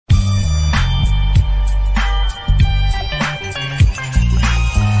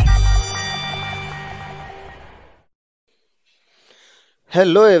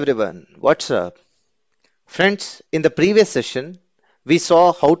Hello everyone, what's up? Friends, in the previous session, we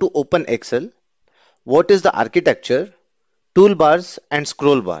saw how to open Excel, what is the architecture, toolbars and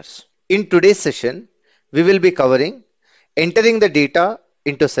scroll bars. In today's session, we will be covering entering the data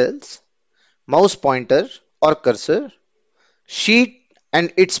into cells, mouse pointer or cursor, sheet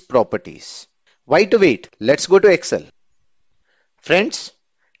and its properties. Why to wait? Let's go to Excel. Friends,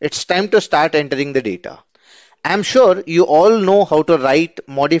 it's time to start entering the data. I'm sure you all know how to write,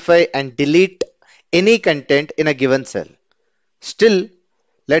 modify, and delete any content in a given cell. Still,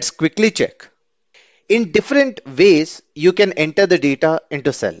 let's quickly check. In different ways, you can enter the data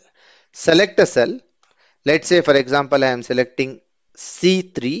into cell. Select a cell. Let's say, for example, I am selecting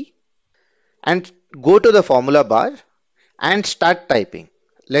C3 and go to the formula bar and start typing.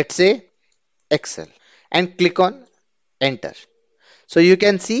 Let's say Excel and click on enter. So you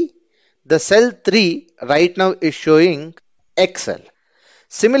can see the cell 3 right now is showing Excel.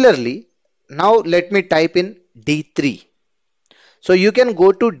 Similarly, now let me type in D3. So you can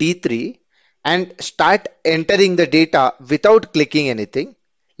go to D3 and start entering the data without clicking anything.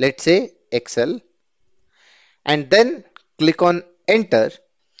 Let's say Excel and then click on enter.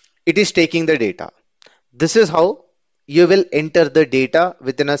 It is taking the data. This is how you will enter the data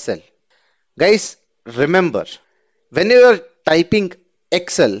within a cell. Guys, remember when you are typing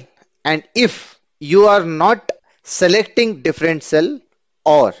Excel and if you are not selecting different cell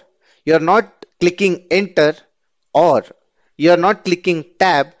or you are not clicking enter or you are not clicking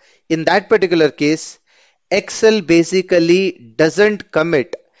tab, in that particular case, Excel basically doesn't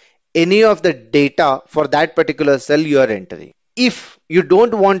commit any of the data for that particular cell you are entering. If you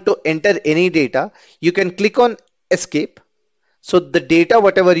don't want to enter any data, you can click on escape. So the data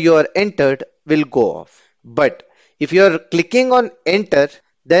whatever you are entered will go off. But if you are clicking on enter,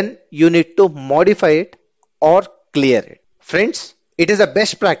 then you need to modify it or clear it. Friends, it is a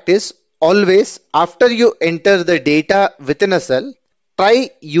best practice always after you enter the data within a cell, try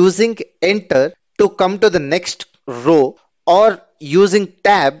using enter to come to the next row or using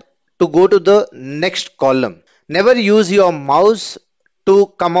tab to go to the next column. Never use your mouse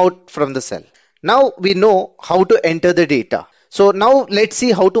to come out from the cell. Now we know how to enter the data. So now let's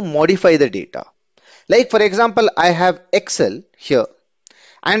see how to modify the data. Like for example, I have Excel here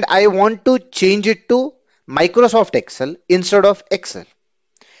and I want to change it to Microsoft Excel instead of Excel.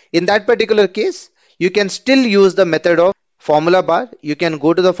 In that particular case, you can still use the method of formula bar. You can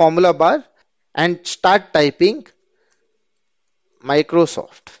go to the formula bar and start typing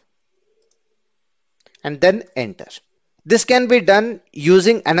Microsoft and then enter. This can be done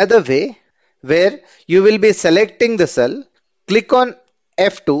using another way where you will be selecting the cell, click on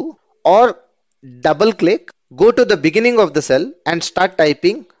F2 or double click, go to the beginning of the cell and start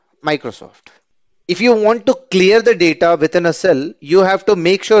typing Microsoft. If you want to clear the data within a cell, you have to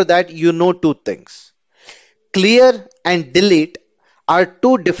make sure that you know two things. Clear and delete are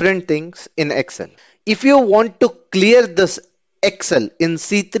two different things in Excel. If you want to clear this Excel in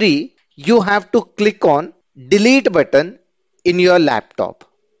C3, you have to click on delete button in your laptop.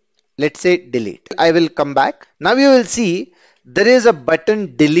 Let's say delete. I will come back. Now you will see there is a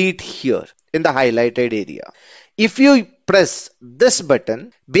button delete here in the highlighted area. If you press this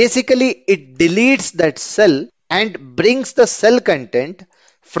button, basically it deletes that cell and brings the cell content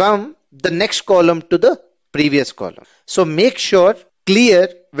from the next column to the previous column. So make sure clear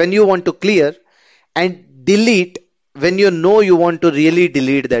when you want to clear and delete when you know you want to really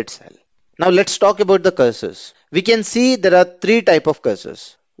delete that cell. Now let's talk about the cursors. We can see there are three types of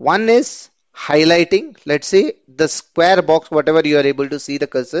cursors. One is highlighting. Let's say the square box, whatever you are able to see the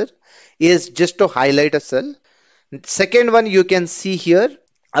cursor is just to highlight a cell. Second one you can see here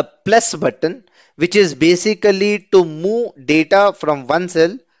a plus button, which is basically to move data from one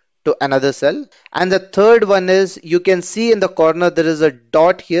cell to another cell. And the third one is you can see in the corner there is a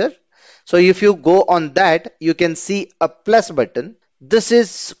dot here. So if you go on that, you can see a plus button. This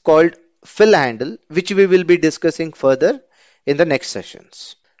is called fill handle, which we will be discussing further in the next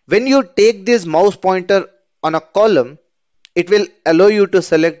sessions. When you take this mouse pointer on a column, it will allow you to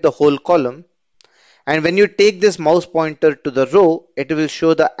select the whole column. And when you take this mouse pointer to the row, it will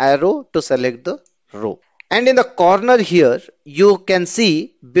show the arrow to select the row. And in the corner here, you can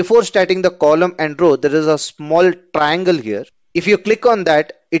see before starting the column and row, there is a small triangle here. If you click on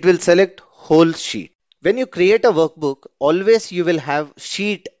that, it will select whole sheet. When you create a workbook, always you will have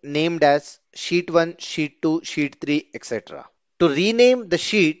sheet named as sheet 1, sheet 2, sheet 3, etc. To rename the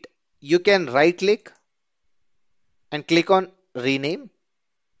sheet, you can right click and click on rename,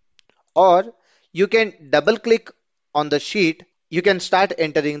 or you can double click on the sheet. You can start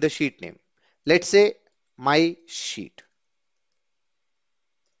entering the sheet name. Let's say my sheet.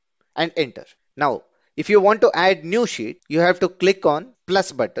 and enter. Now, if you want to add new sheet, you have to click on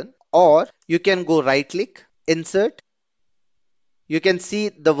plus button, or you can go right click, insert. You can see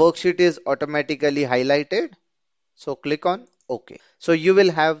the worksheet is automatically highlighted. So click on OK. So you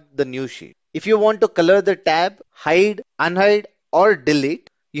will have the new sheet. If you want to color the tab, hide, unhide, or delete,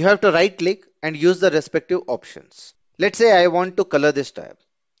 you have to right click and use the respective options. Let's say I want to color this tab.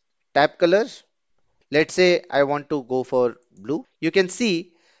 Tab colors. Let's say I want to go for blue. You can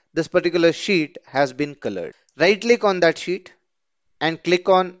see this particular sheet has been colored. Right click on that sheet and click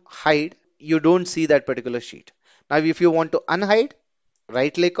on hide. You don't see that particular sheet. Now if you want to unhide,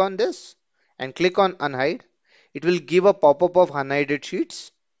 right click on this and click on unhide. It will give a pop-up of unhided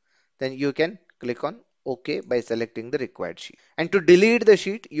sheets. Then you can click on OK by selecting the required sheet. And to delete the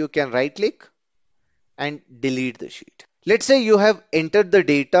sheet, you can right click and delete the sheet. Let's say you have entered the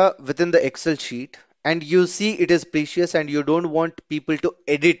data within the Excel sheet and you see it is precious and you don't want people to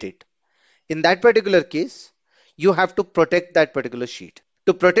edit it. In that particular case, you have to protect that particular sheet.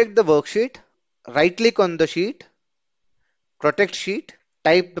 To protect the worksheet, right click on the sheet, protect sheet,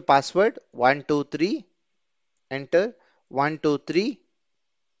 type the password 123, enter 123,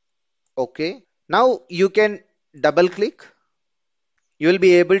 OK. Now you can double click. You will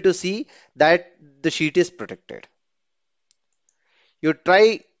be able to see that the sheet is protected. You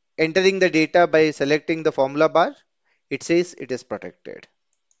try entering the data by selecting the formula bar. It says it is protected.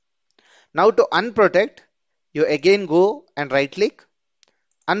 Now to unprotect, you again go and right click,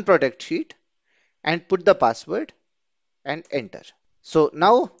 unprotect sheet and put the password and enter. So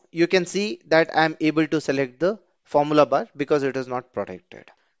now you can see that I am able to select the formula bar because it is not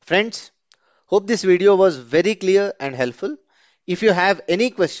protected. Friends, hope this video was very clear and helpful. If you have any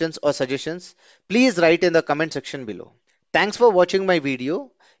questions or suggestions, please write in the comment section below. Thanks for watching my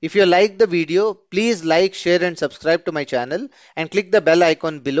video. If you liked the video, please like, share and subscribe to my channel and click the bell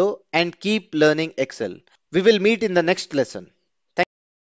icon below and keep learning Excel. We will meet in the next lesson.